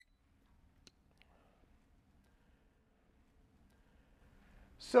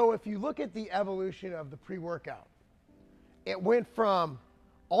So if you look at the evolution of the pre-workout, it went from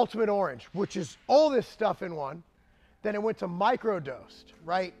Ultimate Orange, which is all this stuff in one. Then it went to microdosed,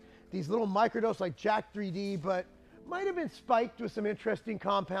 right? These little microdose like Jack 3D, but might have been spiked with some interesting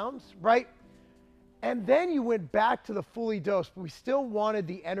compounds, right? And then you went back to the fully dosed, but we still wanted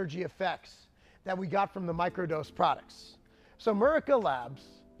the energy effects that we got from the microdose products. So Merica Labs,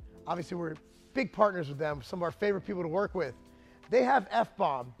 obviously we're big partners with them, some of our favorite people to work with. They have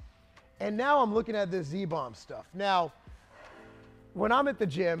F-Bomb, and now I'm looking at this Z-Bomb stuff. Now, when I'm at the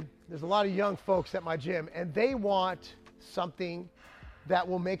gym, there's a lot of young folks at my gym, and they want something that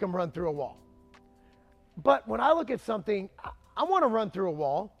will make them run through a wall. But when I look at something, I want to run through a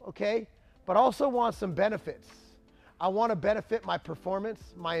wall, okay? But I also want some benefits. I want to benefit my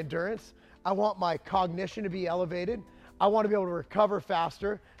performance, my endurance. I want my cognition to be elevated. I want to be able to recover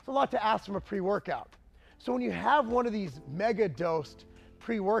faster. It's a lot to ask from a pre-workout. So when you have one of these mega dosed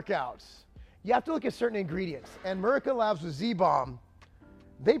pre-workouts, you have to look at certain ingredients. And Merica Labs with Z-Bomb,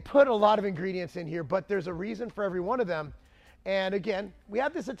 they put a lot of ingredients in here, but there's a reason for every one of them. And again, we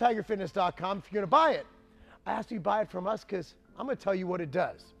have this at tigerfitness.com. If you're gonna buy it, I ask you to buy it from us because I'm gonna tell you what it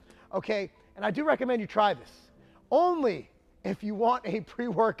does, okay? And I do recommend you try this. Only if you want a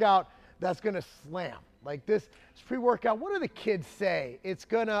pre-workout that's gonna slam. Like this pre-workout, what do the kids say? It's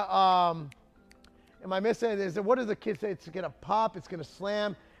gonna, am I missing it? What do the kids say? It's gonna pop, it's gonna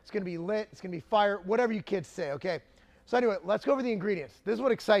slam, it's gonna be lit, it's gonna be fire, whatever you kids say, okay? So anyway, let's go over the ingredients. This is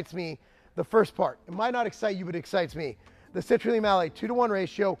what excites me, the first part. It might not excite you, but it excites me. The citrulline malate, 2-to-1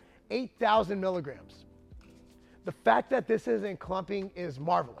 ratio, 8,000 milligrams. The fact that this isn't clumping is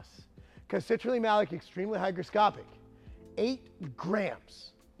marvelous because citrulline malate is extremely hygroscopic. 8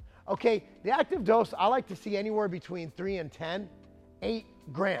 grams. Okay, the active dose, I like to see anywhere between 3 and 10, 8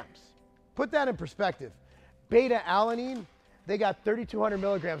 grams. Put that in perspective. Beta-alanine, they got 3,200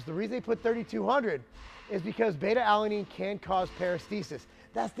 milligrams. The reason they put 3,200 is because beta-alanine can cause paresthesis.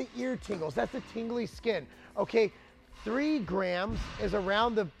 That's the ear tingles, that's the tingly skin. Okay, 3 grams is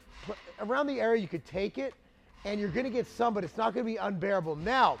around the area you could take it, and you're gonna get some, but it's not gonna be unbearable.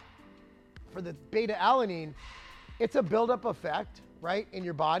 Now, for the beta-alanine, it's a buildup effect, right, in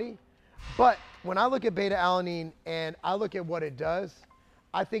your body. But when I look at beta-alanine and I look at what it does,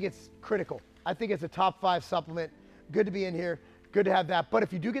 I think it's critical. I think it's a top 5 supplement. Good to be in here, good to have that. But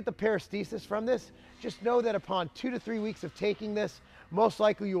if you do get the paresthesis from this, just know that upon 2 to 3 weeks of taking this, most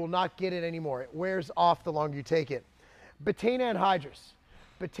likely you will not get it anymore. It wears off the longer you take it. Betaine anhydrous.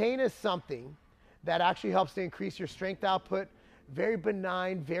 Betaine is something that actually helps to increase your strength output. Very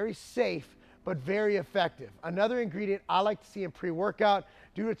benign, very safe, but very effective. Another ingredient I like to see in pre-workout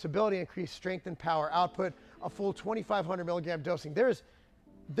due to its ability to increase strength and power output, a full 2,500 milligram dosing. There's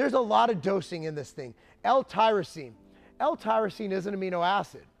a lot of dosing in this thing. L-tyrosine. L-tyrosine is an amino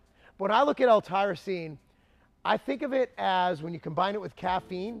acid. When I look at L-tyrosine, I think of it as when you combine it with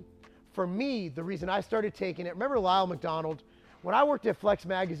caffeine. For me, the reason I started taking it, remember Lyle McDonald? When I worked at Flex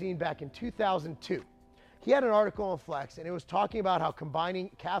Magazine back in 2002, he had an article on Flex, and it was talking about how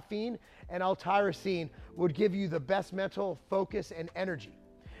combining caffeine and L-tyrosine would give you the best mental focus and energy.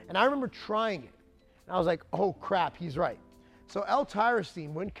 And I remember trying it, and I was like, oh crap, he's right. So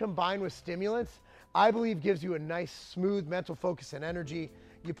L-tyrosine, when combined with stimulants, I believe gives you a nice, smooth mental focus and energy.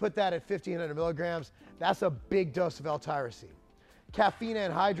 You put that at 1,500 milligrams, that's a big dose of L-tyrosine. Caffeine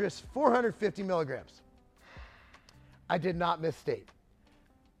anhydrous, 450 milligrams. I did not misstate.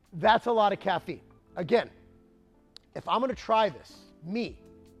 That's a lot of caffeine. Again, if I'm gonna try this, me,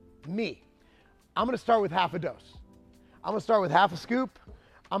 I'm gonna start with half a dose. I'm gonna start with half a scoop.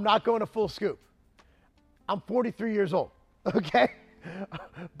 I'm not going to full scoop. I'm 43 years old, okay?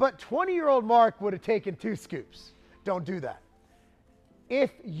 But 20-year-old Mark would have taken 2 scoops. Don't do that.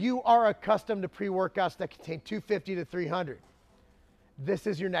 If you are accustomed to pre-workouts that contain 250 to 300, this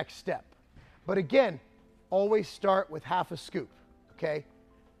is your next step. But again, always start with half a scoop, okay?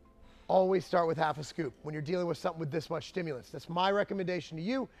 Always start with half a scoop when you're dealing with something with this much stimulants. That's my recommendation to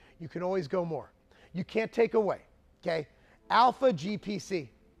you. You can always go more. You can't take away, okay? Alpha GPC,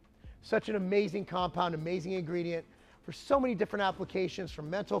 such an amazing compound, amazing ingredient for so many different applications, from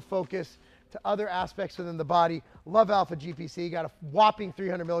mental focus to other aspects within the body. Love Alpha GPC, got a whopping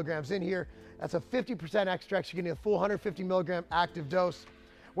 300 milligrams in here. That's a 50% extract. You're getting a full 150 milligram active dose.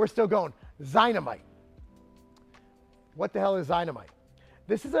 We're still going. Dynamite. What the hell is dynamite?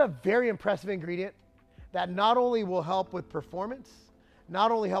 This is a very impressive ingredient that not only will help with performance, not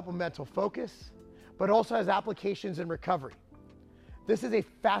only help with mental focus, but also has applications in recovery. This is a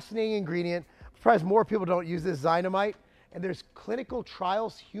fascinating ingredient. I'm surprised more people don't use this dynamite, and there's clinical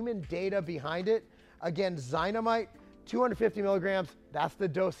trials, human data behind it. Again, dynamite 250 milligrams, that's the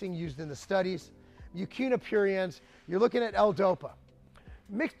dosing used in the studies. Mucuna you're looking at L-Dopa.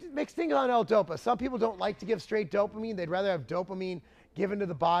 Mixed things on L-Dopa. Some people don't like to give straight dopamine. They'd rather have dopamine given to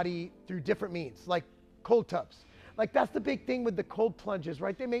the body through different means, like cold tubs. Like that's the big thing with the cold plunges,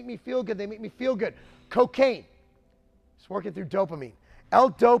 right? They make me feel good. They make me feel good. Cocaine, it's working through dopamine.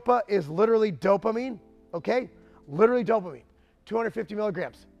 L-Dopa is literally dopamine, okay? Literally dopamine, 250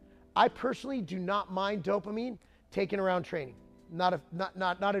 milligrams. I personally do not mind dopamine taken around training. Not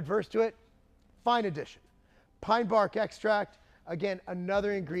adverse to it. Fine addition. Pine bark extract, again,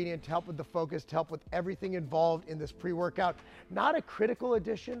 another ingredient to help with the focus, to help with everything involved in this pre-workout. Not a critical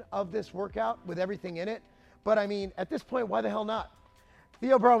addition of this workout with everything in it, but I mean, at this point, why the hell not?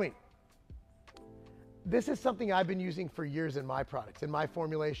 Theobromine. This is something I've been using for years in my products, in my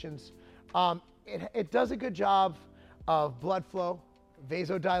formulations. It does a good job of blood flow,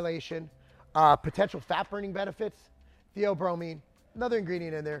 vasodilation, potential fat burning benefits. Theobromine, another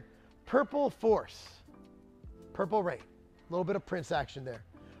ingredient in there. Purple Force, Purple Rain, a little bit of Prince action there.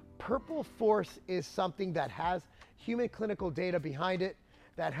 Purple Force is something that has human clinical data behind it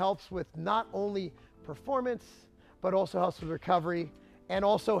that helps with not only performance, but also helps with recovery, and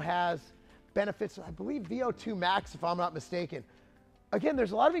also has benefits, I believe VO2 max, if I'm not mistaken. Again,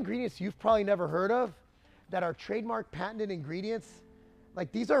 there's a lot of ingredients you've probably never heard of that are trademark patented ingredients.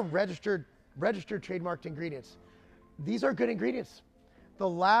 Like these are registered trademarked ingredients. These are good ingredients. The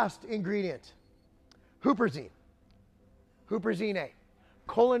last ingredient, huperzine. Huperzine A.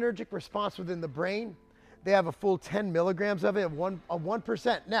 Cholinergic response within the brain. They have a full 10 milligrams of it, of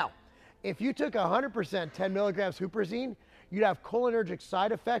 1%. Now, if you took 100% 10 milligrams huperzine, you'd have cholinergic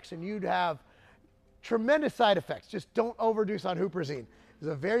side effects and you'd have tremendous side effects. Just don't overdose on huperzine. It's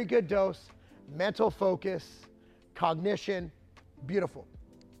a very good dose, mental focus, cognition, beautiful.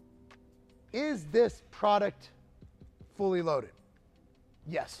 Is this product fully loaded?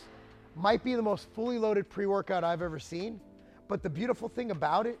 Yes. Might be the most fully loaded pre-workout I've ever seen, but the beautiful thing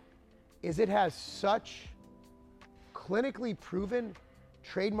about it is it has such clinically proven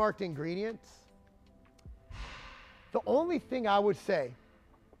trademarked ingredients. The only thing I would say,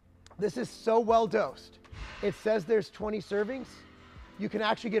 this is so well dosed. It says there's 20 servings. You can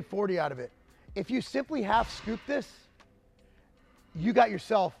actually get 40 out of it. If you simply half scoop this, you got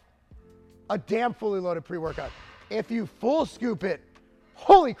yourself a damn fully loaded pre-workout. If you full scoop it,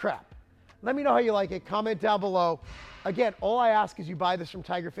 holy crap. Let me know how you like it. Comment down below. Again, all I ask is you buy this from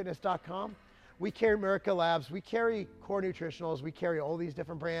tigerfitness.com. We carry Merica Labs. We carry Core Nutritionals. We carry all these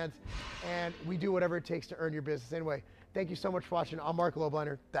different brands. And we do whatever it takes to earn your business. Anyway, thank you so much for watching. I'm Mark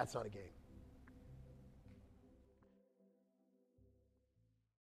Lobliner. That's not a game.